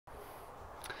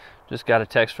Just got a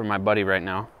text from my buddy right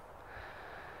now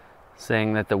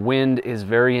saying that the wind is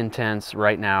very intense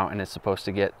right now and it's supposed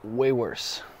to get way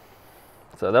worse.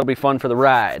 So that'll be fun for the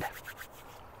ride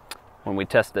when we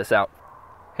test this out.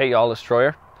 Hey y'all, it's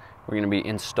Troyer. We're going to be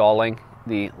installing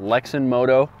the Lexin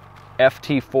Moto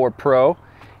FT4 Pro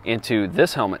into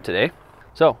this helmet today.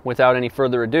 So without any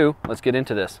further ado, let's get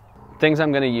into this. Things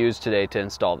I'm going to use today to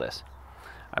install this.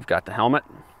 I've got the helmet.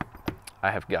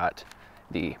 I have got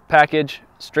the package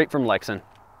straight from Lexin.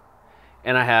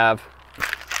 And I have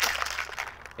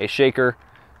a shaker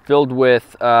filled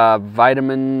with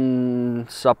vitamin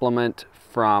supplement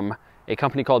from a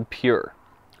company called Pure.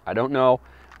 I don't know.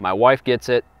 My wife gets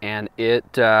it, and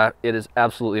it is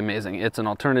absolutely amazing. It's an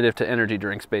alternative to energy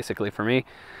drinks, basically, for me.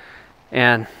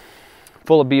 And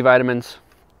full of B vitamins,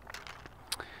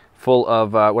 full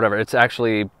of whatever. It's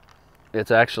actually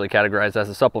categorized as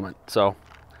a supplement, so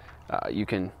you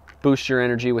can boost your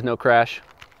energy with no crash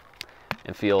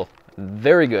and feel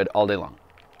very good all day long.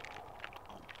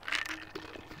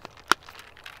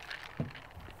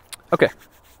 Okay,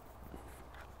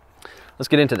 let's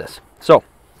get into this. So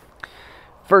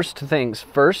first things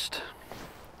first,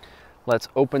 let's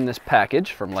open this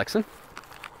package from Lexin.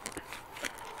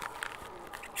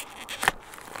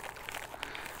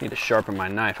 Need to sharpen my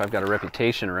knife. I've got a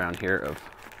reputation around here of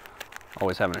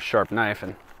always having a sharp knife,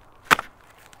 and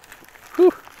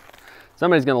whew,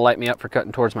 somebody's gonna light me up for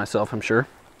cutting towards myself, I'm sure.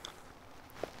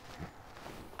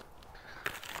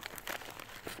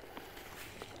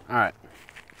 All right.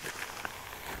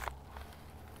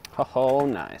 Oh,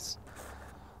 nice.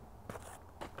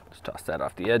 Just toss that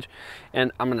off the edge,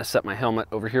 and I'm gonna set my helmet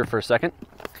over here for a second.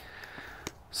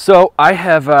 So I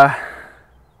have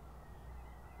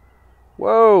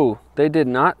whoa, they did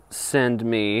not send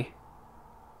me,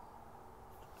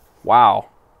 wow.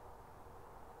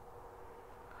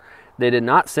 They did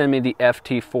not send me the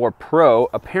FT4 Pro.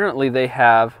 Apparently they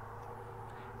have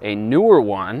a newer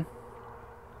one,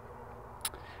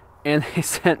 and they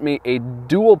sent me a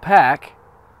dual pack.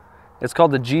 It's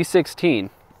called the G16.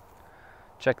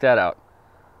 Check that out.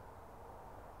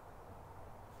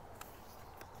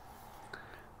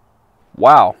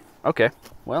 Wow, okay,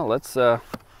 well, let's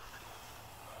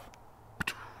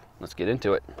get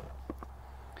into it.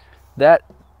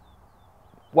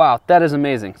 Wow, that is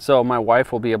amazing. So my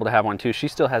wife will be able to have one too. She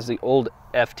still has the old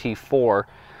FT4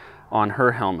 on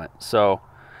her helmet. So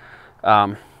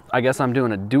I guess I'm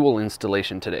doing a dual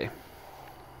installation today.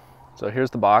 So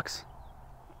here's the box.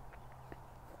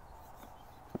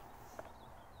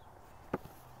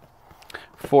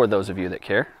 For those of you that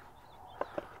care.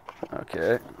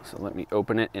 Okay, so let me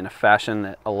open it in a fashion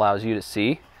that allows you to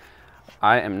see.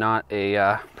 I am not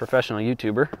a professional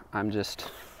YouTuber. I'm just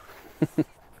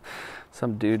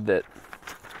some dude that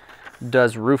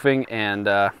does roofing and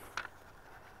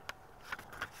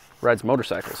rides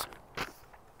motorcycles.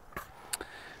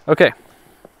 Okay,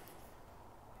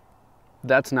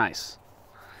 that's nice.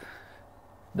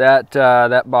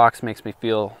 That box makes me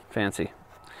feel fancy.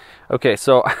 Okay,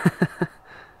 so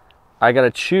I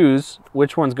gotta choose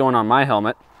which one's going on my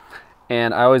helmet,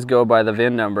 and I always go by the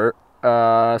VIN number.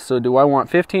 So do I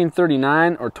want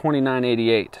 1539 or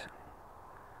 2988?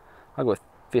 I'll go with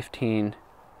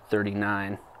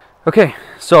 1539. Okay,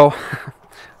 so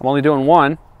I'm only doing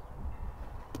one.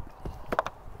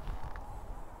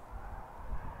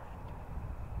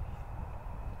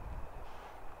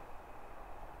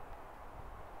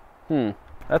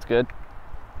 That's good.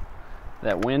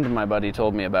 That wind my buddy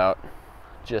told me about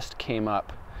just came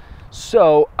up.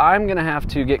 So I'm gonna have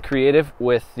to get creative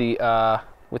with the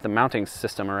mounting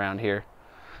system around here.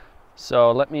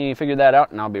 So let me figure that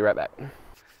out and I'll be right back.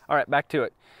 All right, back to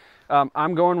it.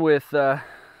 I'm going with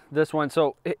this one.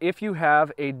 So if you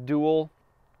have a dual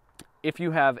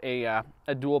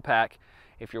pack,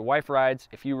 if your wife rides,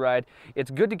 if you ride, it's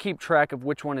good to keep track of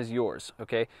which one is yours,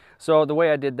 okay? So the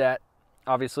way I did that,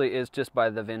 obviously, is just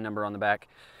by the VIN number on the back,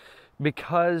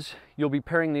 because you'll be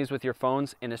pairing these with your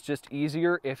phones, and it's just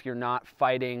easier if you're not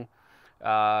fighting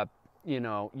you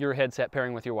know, your headset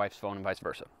pairing with your wife's phone and vice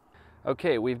versa.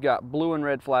 Okay, we've got blue and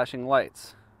red flashing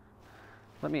lights.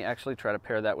 Let me actually try to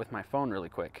pair that with my phone really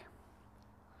quick.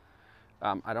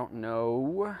 I don't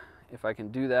know if I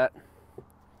can do that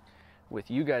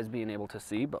with you guys being able to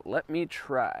see, but let me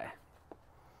try.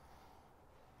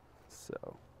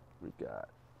 So we've got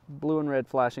blue and red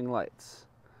flashing lights.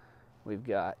 We've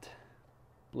got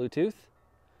Bluetooth.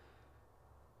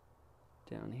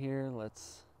 Down here,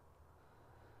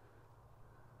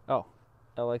 oh,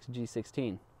 Lexin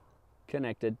G16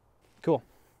 connected. Cool.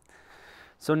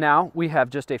 So now we have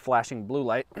just a flashing blue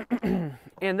light.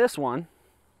 And this one,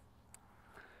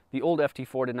 the old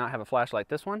FT4 did not have a flashlight.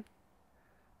 This one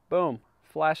Boom,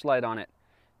 flashlight on it.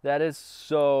 That is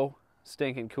so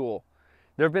stinking cool.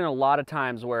 There have been a lot of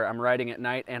times where I'm riding at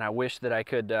night and I wish that I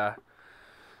could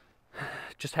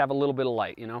just have a little bit of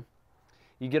light, you know?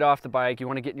 You get off the bike, you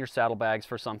want to get in your saddlebags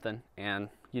for something, and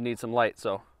you need some light,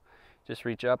 so just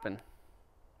reach up and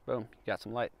boom, you got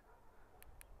some light.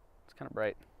 It's kind of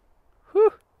bright.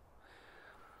 Whew!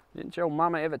 Didn't your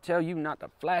mama ever tell you not to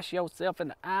flash yourself in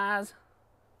the eyes?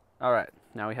 All right,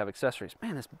 now we have accessories.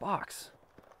 Man, this box,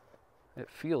 it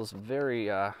feels very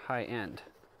high-end.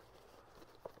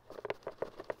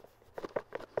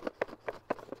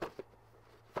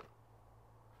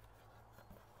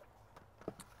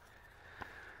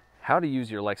 How to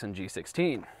use your Lexin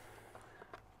G16.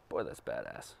 Boy, that's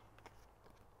badass.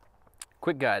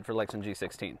 Quick guide for Lexin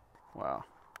G16. Wow.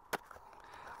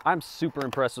 I'm super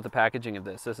impressed with the packaging of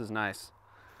this. This is nice.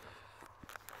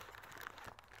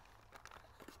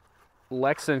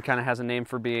 Lexin kind of has a name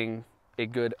for being a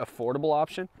good affordable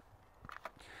option.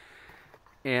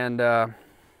 And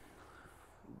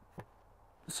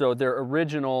so their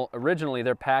originally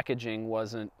their packaging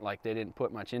wasn't like, they didn't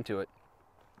put much into it.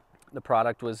 The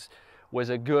product was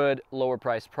a good lower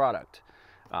priced product.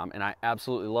 And I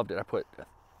absolutely loved it. I put a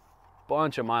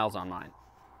bunch of miles on mine.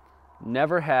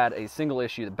 Never had a single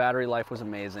issue. The battery life was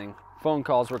amazing. Phone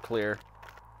calls were clear.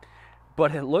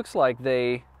 But it looks like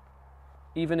they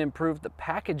even improved the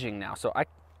packaging now. So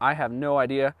I have no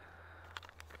idea.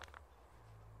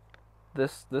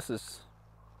 This is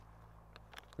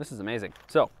amazing.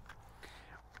 So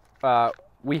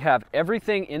we have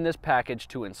everything in this package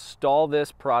to install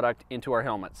this product into our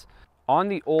helmets. On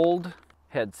the old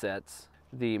headsets,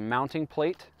 the mounting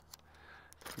plate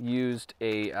used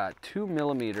a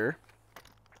 2mm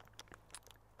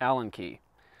Allen key.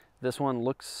 This one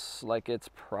looks like it's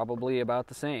probably about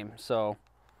the same. So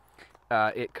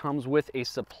it comes with a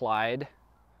supplied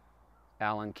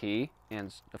Allen key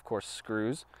and of course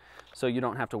screws, so you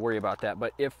don't have to worry about that.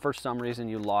 But if for some reason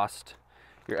you lost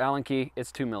your Allen key,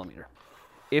 it's 2mm.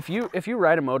 If you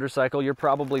ride a motorcycle, you're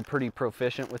probably pretty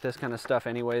proficient with this kind of stuff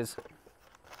anyways.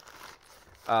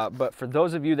 But for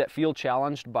those of you that feel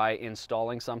challenged by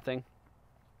installing something,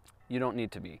 you don't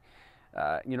need to be.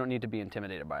 You don't need to be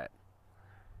intimidated by it.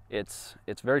 It's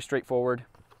very straightforward.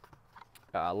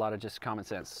 A lot of just common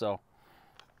sense. So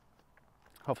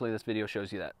hopefully this video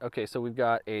shows you that. Okay, so we've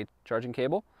got a charging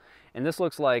cable, and this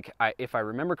looks like, if I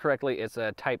remember correctly, it's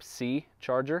a Type-C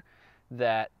charger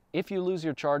that if you lose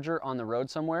your charger on the road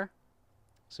somewhere,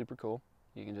 super cool.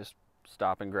 You can just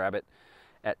stop and grab it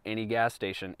at any gas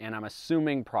station, and I'm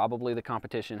assuming probably the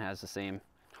competition has the same.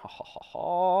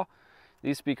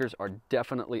 These speakers are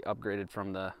definitely upgraded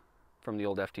from the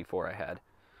old FT4 I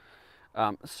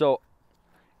had. So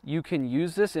you can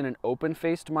use this in an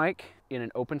open-faced mic, in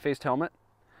an open-faced helmet,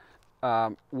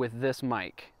 with this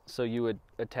mic. So you would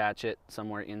attach it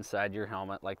somewhere inside your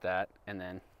helmet like that, and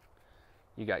then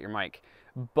you got your mic.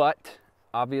 But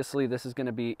obviously this is going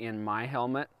to be in my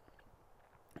helmet,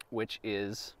 which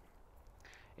is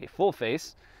a full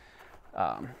face.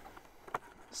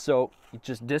 So you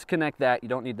just disconnect that. You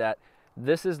don't need that.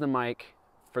 This is the mic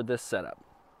for this setup.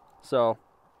 So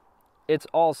it's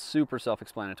all super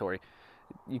self-explanatory.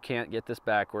 You can't get this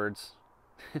backwards.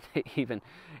 It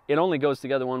only goes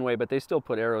together one way, but they still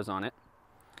put arrows on it.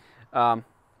 And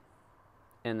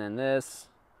then this,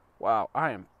 wow,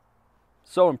 I am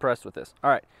so impressed with this. All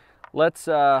right, let's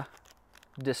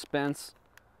dispense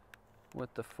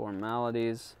with the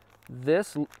formalities.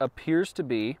 This appears to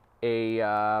be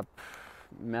a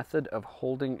method of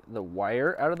holding the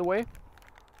wire out of the way.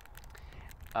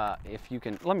 If you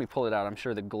can, let me pull it out. I'm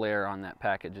sure the glare on that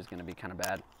package is going to be kind of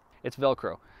bad. It's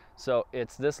Velcro. So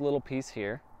it's this little piece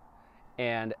here.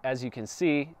 And as you can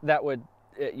see, that would,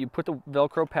 you put the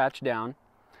Velcro patch down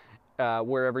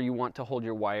wherever you want to hold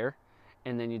your wire.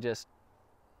 And then you just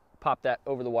pop that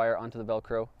over the wire onto the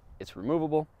Velcro. It's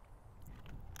removable.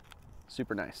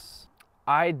 Super nice.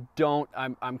 I'm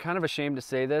kind of ashamed to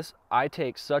say this. I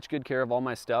take such good care of all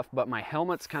my stuff, but my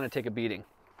helmets kind of take a beating.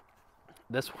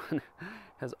 This one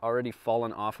has already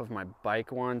fallen off of my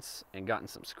bike once and gotten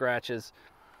some scratches.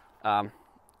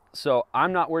 So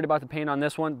I'm not worried about the paint on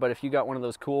this one, but if you got one of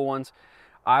those cool ones,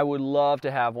 I would love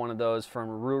to have one of those from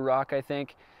Ruroc, I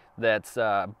think, that's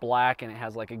black and it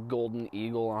has like a golden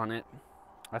eagle on it.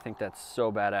 I think that's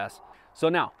so badass. So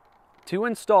now, to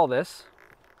install this,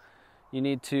 you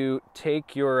need to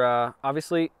take your,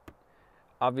 obviously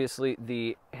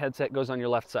the headset goes on your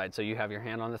left side, so you have your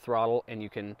hand on the throttle and you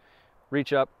can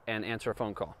reach up and answer a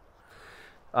phone call.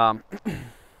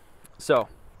 So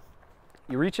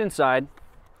you reach inside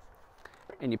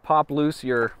and you pop loose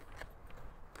your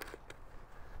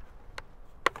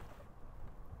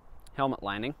helmet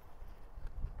lining.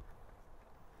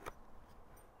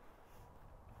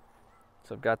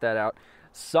 So I've got that out.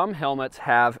 Some helmets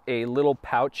have a little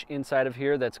pouch inside of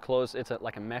here that's closed. It's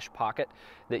like a mesh pocket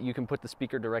that you can put the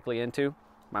speaker directly into.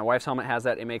 My wife's helmet has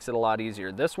that. It makes it a lot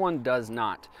easier. This one does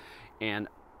not. And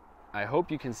I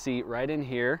hope you can see right in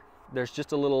here, there's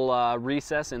just a little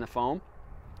recess in the foam.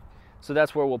 So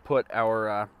that's where we'll put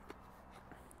our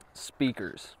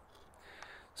speakers.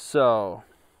 So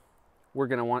we're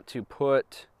going to want to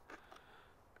put,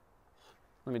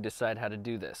 let me decide how to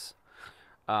do this.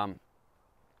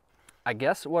 I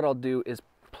guess what I'll do is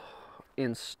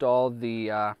install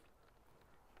the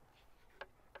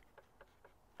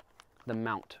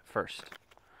mount first.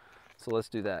 So let's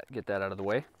do that, get that out of the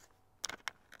way.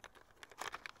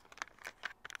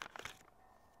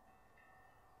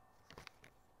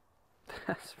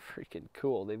 That's freaking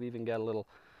cool. They've even got a little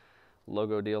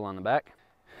logo deal on the back.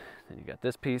 Then you got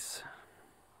this piece.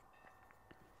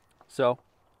 So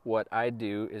what I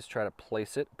do is try to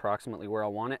place it approximately where I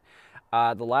want it.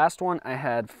 The last one I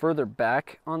had further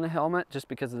back on the helmet just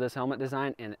because of this helmet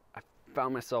design, and I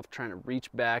found myself trying to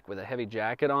reach back with a heavy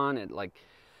jacket on. It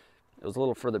was a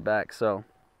little further back, so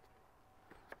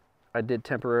I did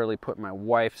temporarily put my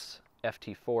wife's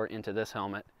FT4 into this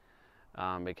helmet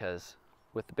because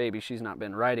with the baby she's not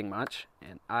been riding much,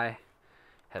 and I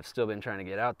have still been trying to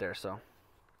get out there. So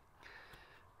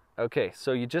okay,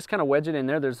 so you just kind of wedge it in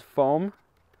there. There's foam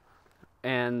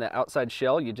and the outside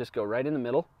shell. You just go right in the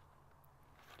middle.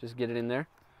 Just get it in there.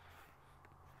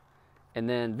 And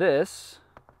then this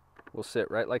will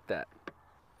sit right like that.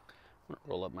 I'm gonna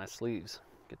roll up my sleeves,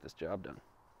 get this job done.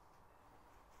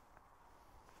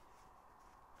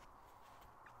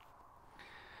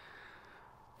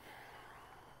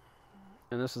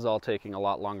 And this is all taking a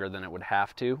lot longer than it would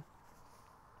have to.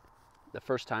 The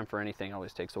first time for anything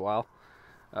always takes a while.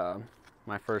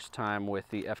 My first time with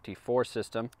the FT4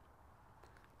 system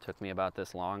took me about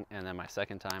this long, and then my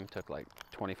second time took like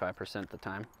 25% the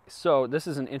time. So this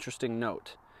is an interesting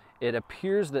note. It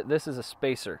appears that this is a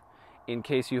spacer in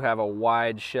case you have a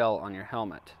wide shell on your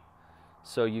helmet.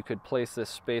 So you could place this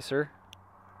spacer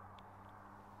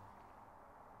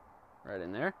right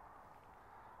in there,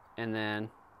 and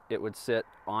then it would sit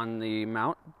on the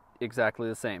mount exactly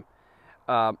the same.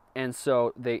 And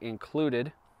so they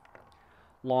included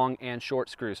long and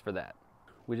short screws for that.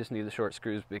 We just need the short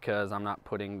screws because I'm not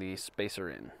putting the spacer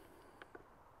in.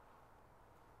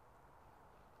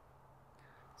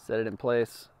 Set it in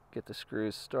place, get the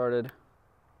screws started.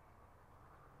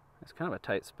 It's kind of a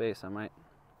tight space. Okay,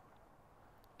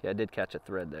 I did catch a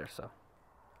thread there, so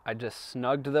I just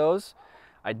snugged those.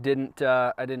 I didn't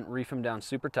reef them down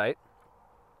super tight.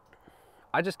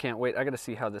 I just can't wait. I got to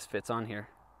see how this fits on here.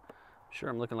 Sure,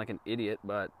 I'm looking like an idiot,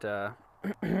 but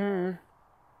it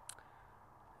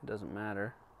doesn't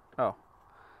matter. Oh,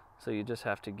 so you just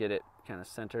have to get it kind of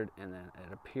centered, and then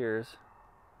it appears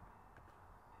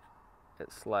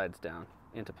it slides down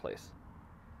into place.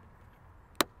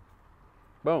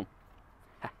 Boom.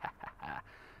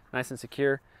 Nice and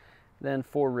secure. Then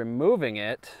for removing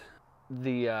it,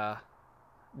 the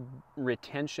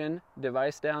retention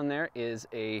device down there is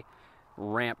a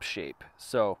ramp shape.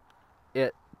 So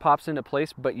it pops into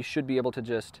place, but you should be able to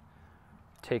just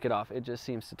take it off. It just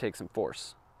seems to take some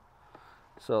force.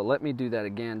 So let me do that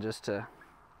again just to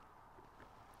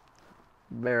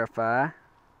verify.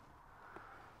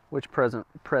 Which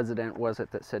president was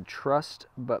it that said trust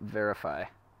but verify?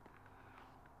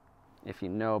 If you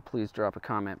know, please drop a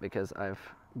comment because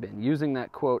I've been using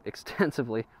that quote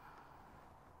extensively.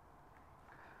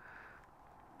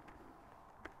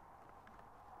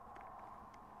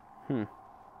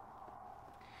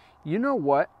 You know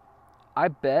what? I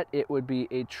bet it would be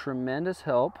a tremendous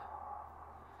help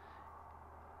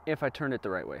if I turned it the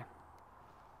right way.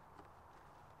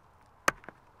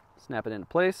 Snap it into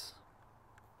place.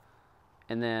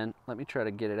 And then let me try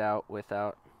to get it out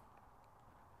without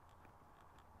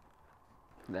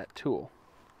that tool.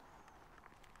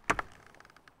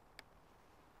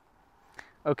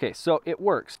 Okay, so it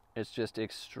works. It's just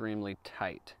extremely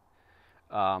tight.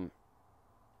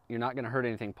 You're not going to hurt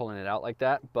anything pulling it out like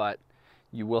that, but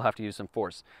you will have to use some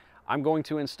force. I'm going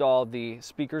to install the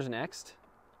speakers next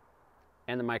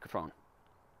and the microphone.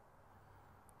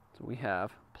 So we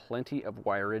have plenty of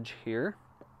wireage here.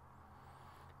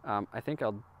 I think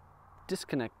I'll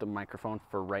disconnect the microphone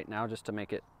for right now just to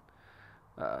make it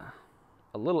a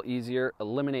little easier.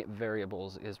 Eliminate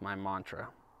variables is my mantra.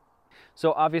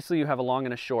 So obviously you have a long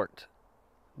and a short.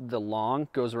 The long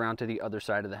goes around to the other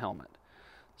side of the helmet.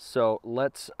 So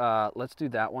let's do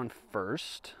that one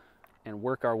first and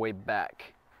work our way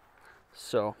back.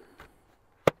 So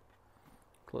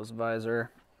Close the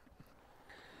visor.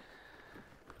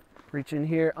 Reach in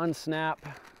here, unsnap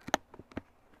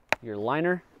your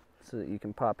liner so that you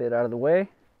can pop it out of the way.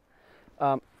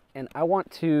 And I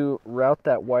want to route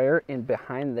that wire in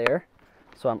behind there.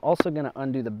 So I'm also going to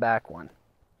undo the back one.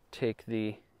 Take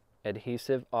the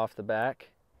adhesive off the back.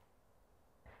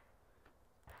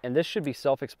 And this should be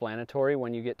self-explanatory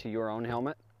when you get to your own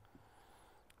helmet.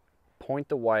 Point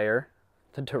the wire,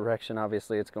 the direction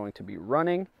obviously it's going to be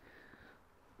running.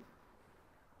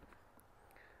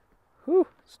 Whew,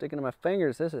 sticking to my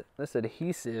fingers. This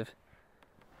adhesive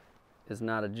is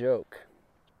not a joke.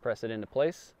 Press it into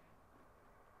place.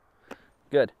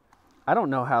 Good. I don't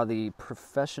know how the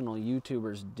professional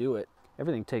YouTubers do it.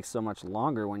 Everything takes so much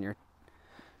longer when you're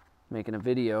making a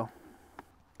video.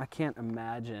 I can't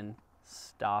imagine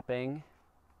stopping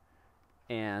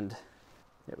and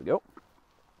there we go.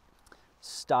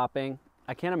 Stopping.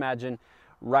 I can't imagine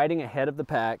riding ahead of the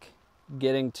pack,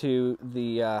 getting to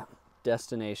the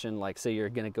destination, like say you're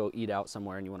gonna go eat out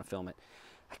somewhere and you want to film it.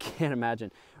 I can't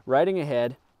imagine riding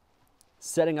ahead,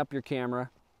 setting up your camera,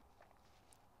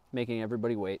 making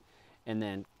everybody wait, and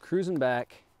then cruising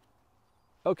back.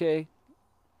 Okay,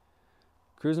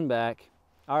 cruising back.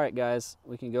 All right, guys,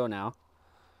 we can go now.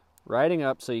 Riding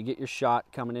up so you get your shot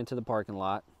coming into the parking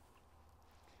lot.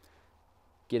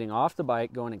 Getting off the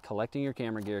bike, going and collecting your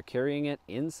camera gear, carrying it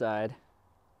inside.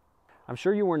 I'm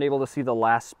sure you weren't able to see the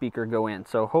last speaker go in,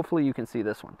 so hopefully you can see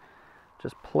this one.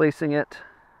 Just placing it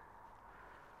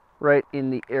right in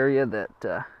the area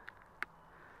that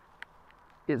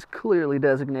is clearly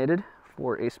designated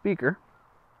for a speaker.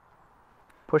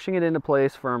 Pushing it into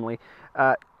place firmly.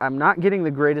 I'm not getting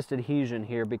the greatest adhesion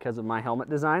here because of my helmet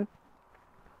design.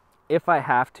 If I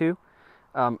have to,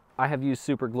 I have used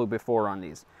super glue before on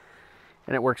these,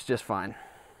 and it works just fine.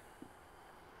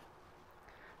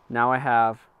 Now I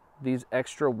have these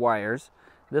extra wires.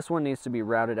 This one needs to be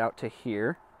routed out to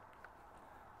here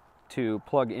to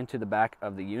plug into the back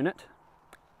of the unit.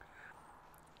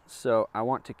 So I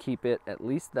want to keep it at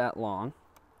least that long.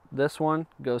 This one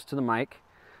goes to the mic,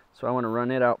 so I want to run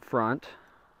it out front.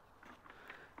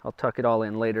 I'll tuck it all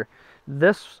in later.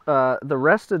 This, the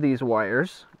rest of these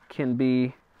wires can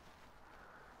be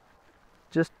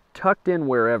just tucked in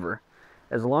wherever.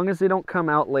 As long as they don't come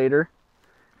out later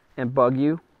and bug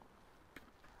you,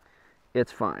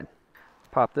 it's fine.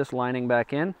 Pop this lining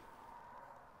back in.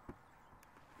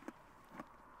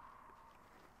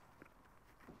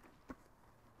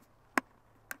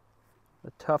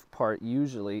 The tough part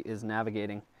usually is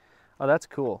navigating. Oh, that's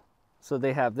cool. So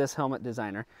they have this helmet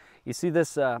designer. You see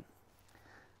this,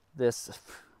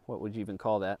 what would you even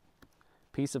call that?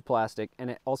 Piece of plastic, and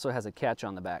it also has a catch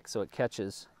on the back, so it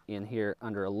catches in here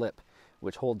under a lip,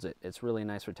 which holds it. It's really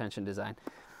nice retention design.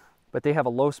 But they have a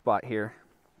low spot here,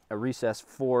 a recess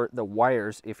for the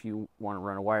wires if you want to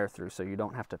run a wire through, so you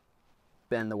don't have to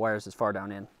bend the wires as far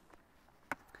down in.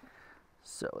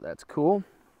 So that's cool.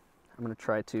 I'm going to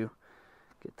try to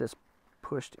get this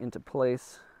pushed into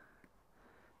place.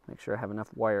 Make sure I have enough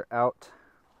wire out.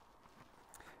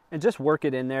 And just work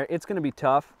it in there. It's going to be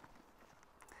tough.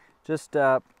 Just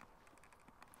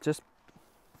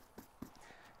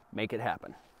make it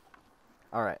happen.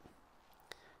 All right.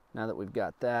 Now that we've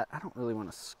got that, I don't really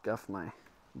want to scuff my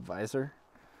visor.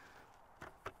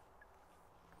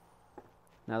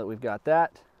 Now that we've got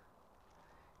that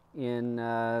in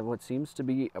what seems to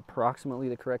be approximately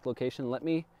the correct location, let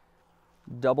me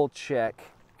double check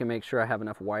and make sure I have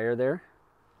enough wire there.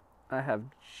 I have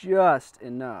just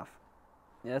enough.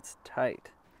 That's tight.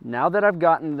 Now that I've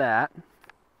gotten that,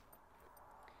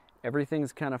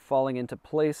 everything's kind of falling into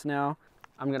place now.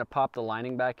 I'm going to pop the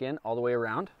lining back in all the way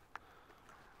around.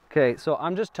 Okay, so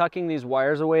I'm just tucking these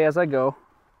wires away as I go,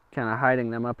 kind of hiding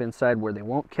them up inside where they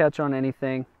won't catch on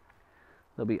anything.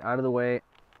 They'll be out of the way.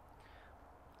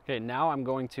 Okay, now I'm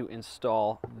going to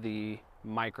install the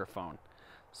microphone.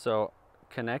 So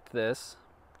connect this.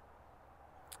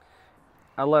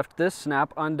 I left this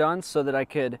snap undone so that I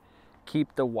could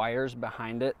keep the wires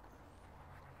behind it.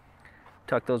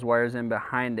 Tuck those wires in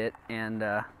behind it and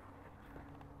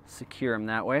secure them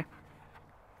that way.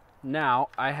 Now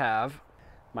I have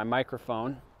my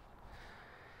microphone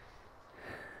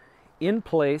in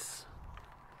place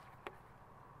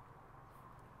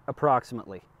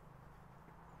approximately.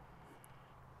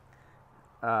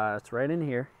 It's right in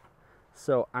here.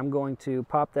 So I'm going to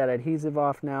pop that adhesive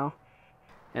off now.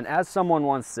 And as someone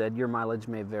once said, your mileage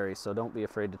may vary, so don't be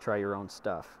afraid to try your own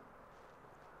stuff.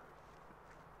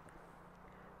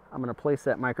 I'm going to place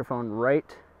that microphone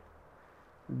right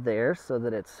there so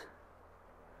that it's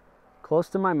close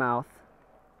to my mouth,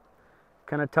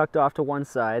 kind of tucked off to one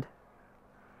side.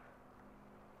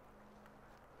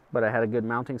 but I had a good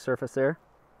mounting surface there.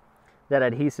 That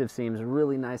adhesive seems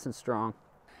really nice and strong.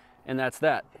 And that's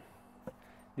that.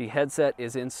 The headset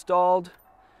is installed.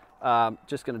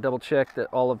 Just gonna double check that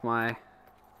all of my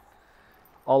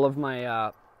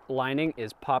lining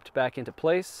is popped back into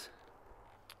place.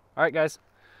 All right, guys,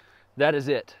 that is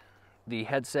it. The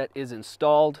headset is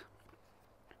installed.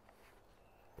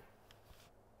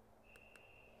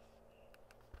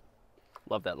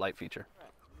 Love that light feature.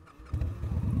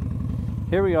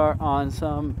 Here we are on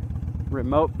some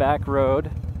remote back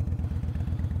road.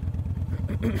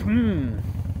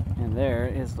 And there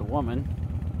is the woman.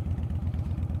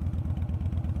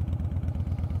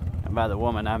 And by the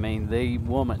woman, I mean the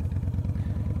woman.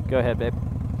 Go ahead, babe.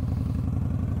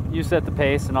 You set the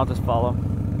pace and I'll just follow.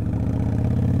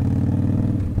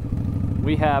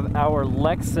 We have our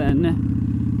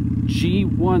Lexin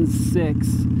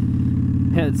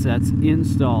G16 headsets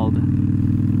installed.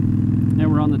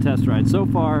 And we're on the test ride. So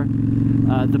far,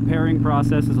 the pairing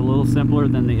process is a little simpler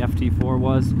than the FT4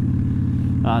 was.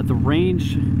 The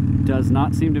range does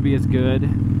not seem to be as good.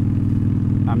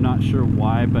 I'm not sure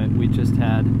why, but we just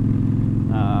had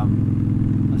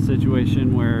a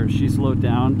situation where she slowed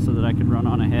down so that I could run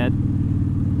on ahead,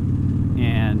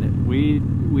 and we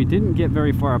didn't get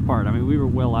very far apart. I mean, we were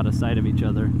well out of sight of each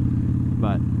other,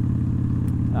 but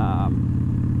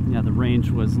yeah, the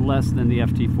range was less than the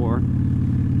FT4.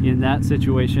 In that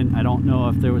situation, I don't know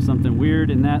if there was something weird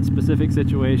in that specific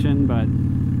situation, but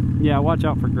yeah, watch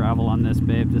out for gravel on this,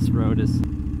 babe. This road is,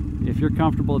 if you're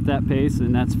comfortable at that pace,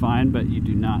 then that's fine, but you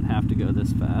do not have to go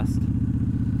this fast.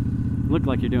 Look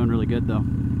like you're doing really good though.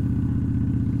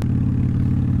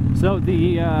 So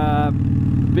the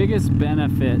biggest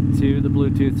benefit to the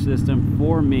Bluetooth system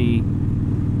for me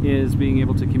is being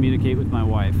able to communicate with my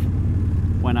wife.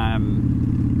 When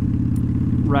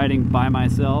I'm riding by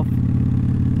myself,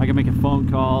 I can make a phone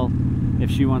call if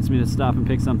she wants me to stop and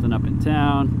pick something up in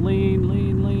town. Lean,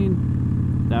 lean,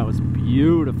 lean. That was a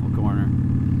beautiful corner.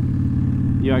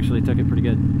 You actually took it pretty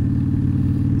good.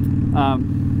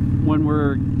 When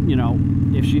we're, you know,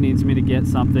 if she needs me to get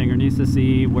something or needs to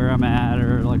see where I'm at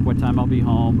or like what time I'll be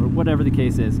home or whatever the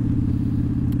case is,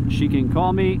 she can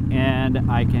call me and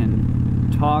I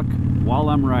can talk while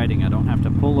I'm riding. I don't have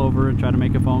to pull over and try to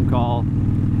make a phone call.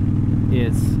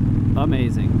 It's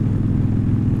amazing.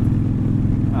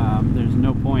 There's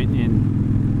no point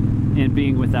in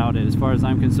being without it. As far as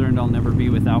I'm concerned, I'll never be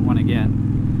without one again.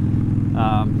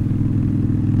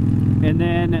 And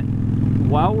then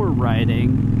while we're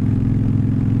riding,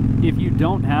 if you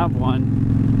don't have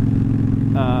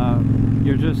one,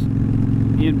 you're just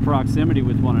in proximity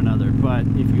with one another. But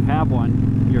if you have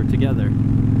one, you're together.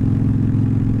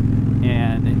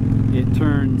 And it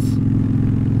turns,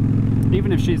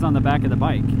 even if she's on the back of the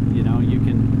bike, you know, you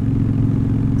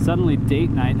can, suddenly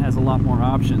date night has a lot more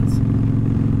options.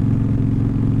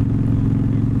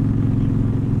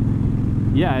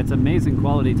 Yeah, it's amazing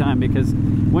quality time, because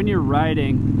when you're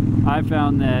riding, I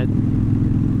found that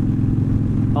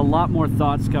a lot more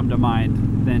thoughts come to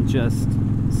mind than just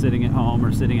sitting at home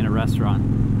or sitting in a restaurant.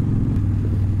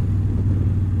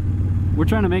 We're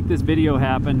trying to make this video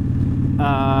happen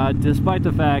despite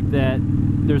the fact that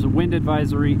there's a wind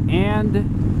advisory and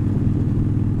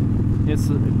it's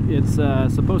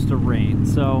supposed to rain,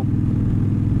 so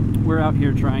we're out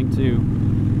here trying to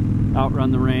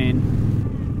outrun the rain.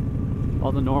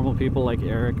 All the normal people like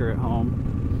Eric are at home.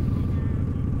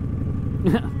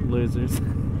 Losers.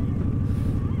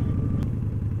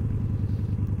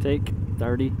 Take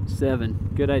 37.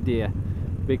 Good idea,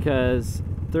 because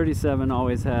 37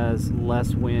 always has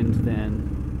less wind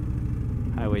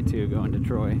than Highway 2 going to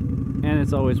Troy, and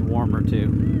it's always warmer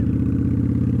too.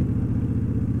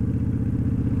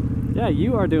 Yeah,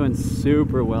 you are doing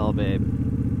super well, babe.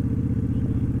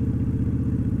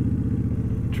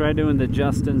 Try doing the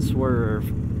Justin swerve.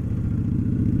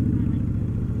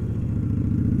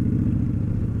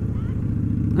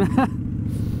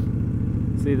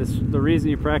 See, the reason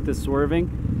you practice swerving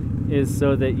is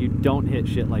so that you don't hit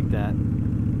shit like that.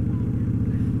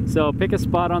 So pick a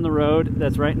spot on the road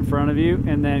that's right in front of you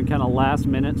and then kind of last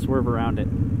minute swerve around it.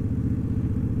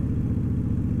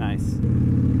 Nice.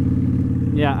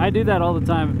 Yeah, I do that all the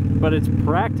time, but it's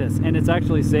practice, and it's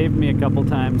actually saved me a couple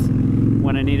times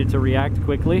when I needed to react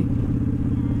quickly.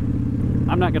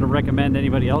 I'm not going to recommend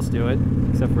anybody else do it,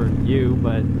 except for you,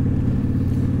 but...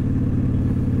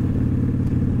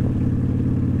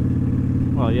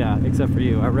 Well, yeah, except for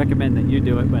you. I recommend that you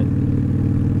do it, but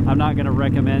I'm not going to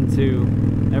recommend to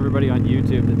everybody on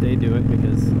YouTube that they do it,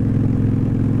 because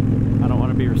I don't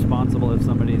want to be responsible if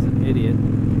somebody's an idiot.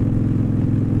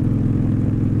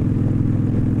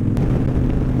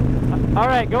 All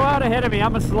right, go out ahead of me.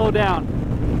 I'm gonna slow down.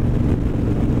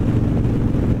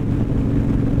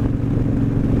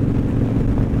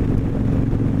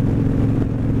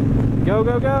 Go,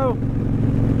 go, go.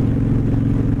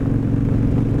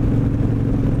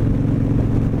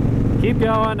 Keep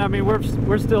going. I mean,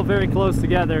 we're still very close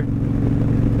together.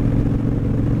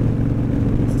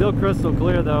 Still crystal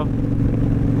clear though.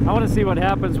 I want to see what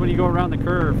happens when you go around the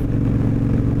curve.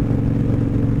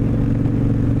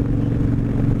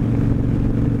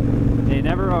 They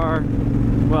never are.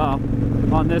 Well,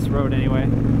 on this road anyway.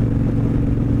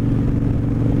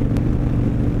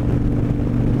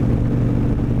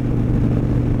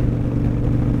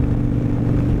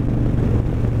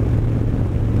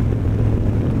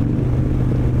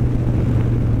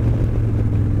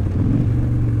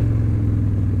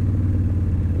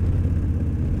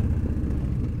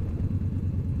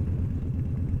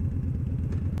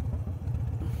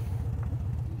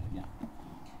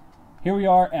 Here we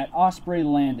are at Osprey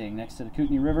Landing next to the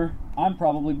Kootenai River. I'm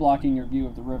probably blocking your view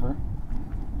of the river,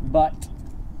 but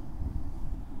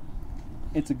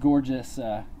it's a gorgeous,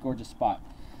 gorgeous spot.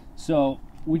 So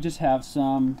we just have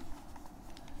some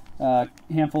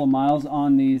handful of miles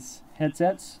on these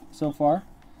headsets so far.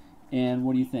 And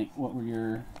what do you think? What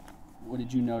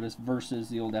did you notice versus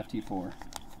the old FT4?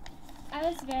 I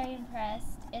was very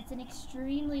impressed. It's an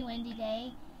extremely windy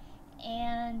day.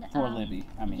 And for Libby,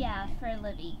 I mean. Yeah, for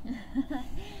Libby.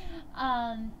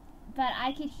 But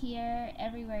I could hear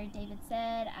every word David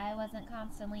said. I wasn't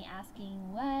constantly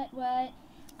asking what.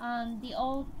 The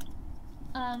old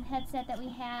headset that we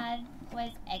had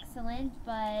was excellent,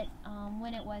 but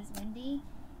when it was windy,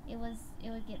 it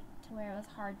would get to where it was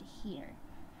hard to hear.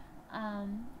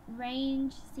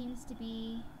 Range seems to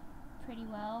be pretty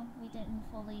well. We didn't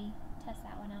fully test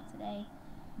that one out today,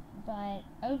 but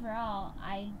overall,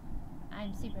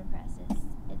 I'm super impressed.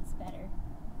 It's better.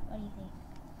 What do you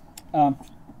think?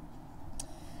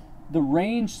 The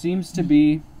range seems to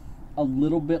be a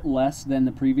little bit less than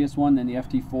the previous one, than the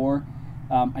FT4.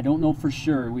 I don't know for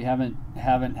sure. We haven't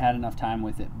had enough time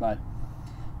with it, but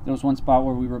there was one spot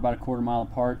where we were about a quarter mile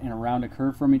apart and around a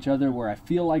curve from each other where I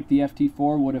feel like the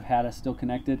FT4 would have had us still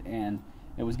connected, and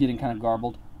it was getting kind of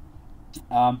garbled.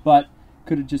 But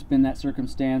could have just been that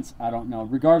circumstance. I don't know.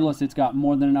 Regardless, it's got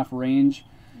more than enough range.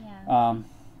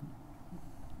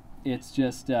 It's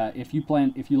just if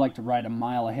you like to ride a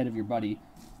mile ahead of your buddy,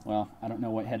 well, I don't know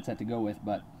what headset to go with,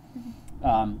 but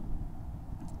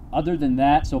other than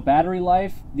that, so battery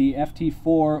life, the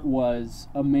FT4 was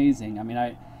amazing. I mean,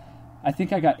 I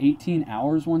think I got 18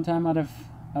 hours one time out of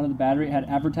the battery. It had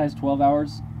advertised 12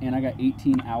 hours, and I got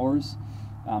 18 hours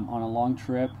on a long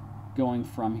trip going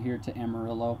from here to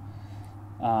Amarillo.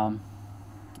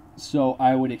 So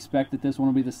I would expect that this one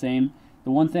will be the same. The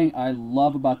one thing I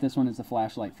love about this one is the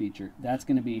flashlight feature. That's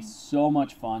going to be so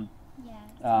much fun. Yeah,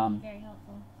 it's going to be very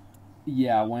helpful.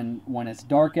 Yeah, when it's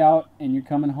dark out and you're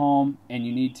coming home and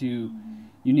you need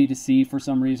to see for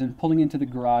some reason, pulling into the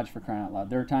garage, for crying out loud.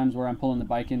 There are times where I'm pulling the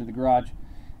bike into the garage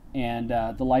and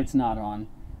the light's not on.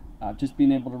 Just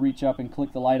being able to reach up and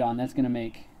click the light on, that's going to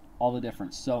make all the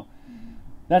difference. So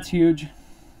that's huge.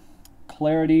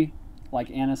 Clarity. Like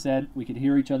Anna said, we could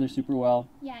hear each other super well.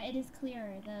 Yeah, it is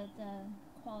clearer. The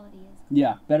quality is clear.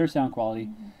 Yeah, better sound quality.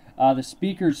 The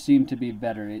speakers seem to be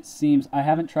better. It seems I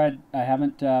haven't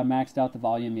maxed out the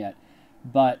volume yet,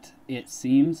 but it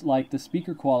seems like the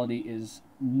speaker quality is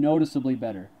noticeably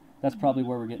better. That's probably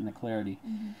where we're getting the clarity.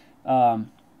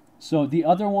 So the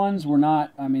other ones were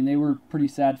not. I mean, they were pretty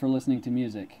sad for listening to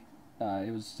music.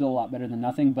 It was still a lot better than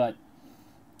nothing, but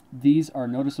these are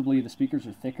noticeably, the speakers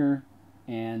are thicker,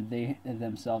 and they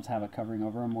themselves have a covering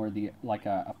over them, where like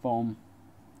a foam,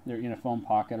 they're in a foam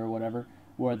pocket or whatever,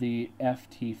 where the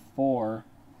FT4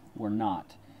 were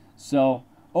not. So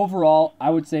overall,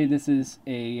 I would say this is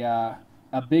a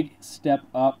big step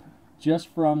up just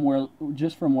from what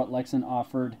Lexin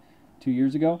offered 2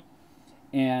 years ago,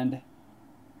 and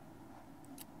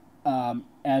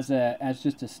as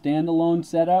just a standalone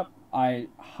setup, I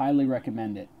highly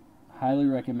recommend it. Highly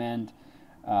recommend.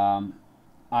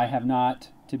 I have not,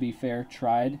 to be fair,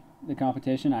 tried the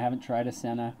competition. I haven't tried a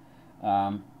Senna,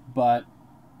 but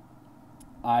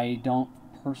I don't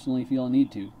personally feel a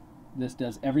need to. This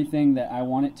does everything that I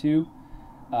want it to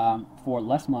for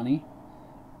less money,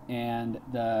 and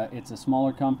it's a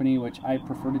smaller company, which I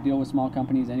prefer to deal with small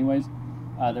companies anyways.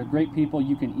 They're great people.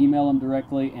 You can email them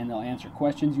directly, and they'll answer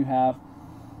questions you have.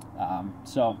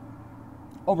 So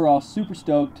overall, super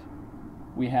stoked.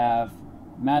 We have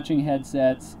matching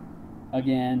headsets.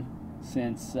 Again,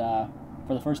 since for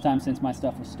the first time since my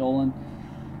stuff was stolen,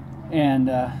 and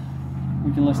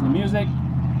we can listen to music,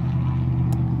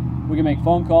 we can make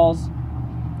phone calls,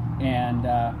 and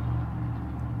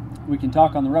we can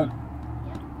talk on the road.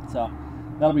 Yep. So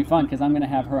that'll be fun because I'm going to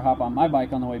have her hop on my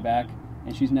bike on the way back,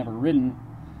 and she's never ridden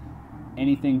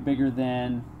anything bigger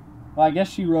than, well, I guess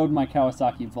she rode my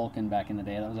Kawasaki Vulcan back in the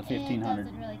day. That was a 1500. It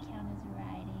doesn't really count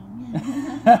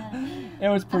as riding. It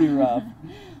was pretty rough.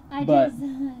 I but just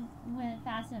went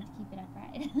fast enough to keep it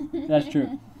upright. That's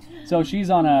true. So she's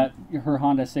on her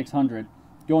Honda 600,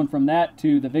 going from that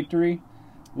to the Victory,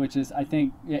 which is, I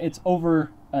think, it's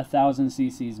over 1,000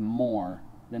 cc's more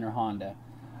than her Honda.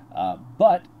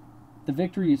 But the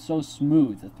Victory is so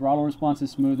smooth. The throttle response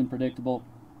is smooth and predictable.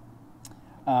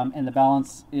 And the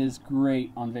balance is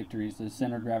great on Victories. The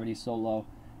center of gravity is so low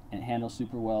and it handles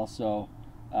super well. So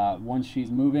once she's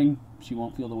moving, she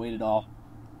won't feel the weight at all.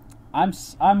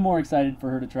 I'm more excited for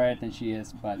her to try it than she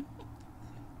is, but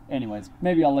anyways,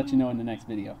 maybe I'll let you know in the next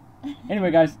video.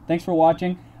 Anyway, guys, thanks for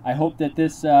watching. I hope that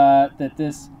this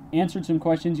answered some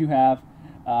questions you have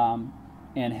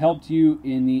and helped you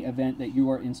in the event that you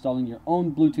are installing your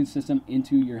own Bluetooth system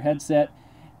into your headset.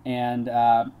 And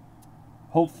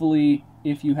hopefully,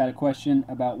 if you had a question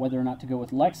about whether or not to go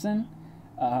with Lexin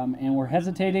and were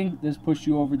hesitating, this pushed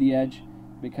you over the edge,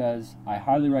 because I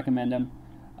highly recommend them.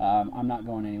 I'm not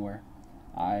going anywhere.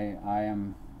 I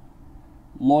am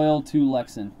loyal to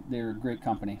Lexin. They're a great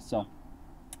company. So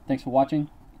thanks for watching.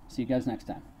 See you guys next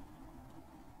time.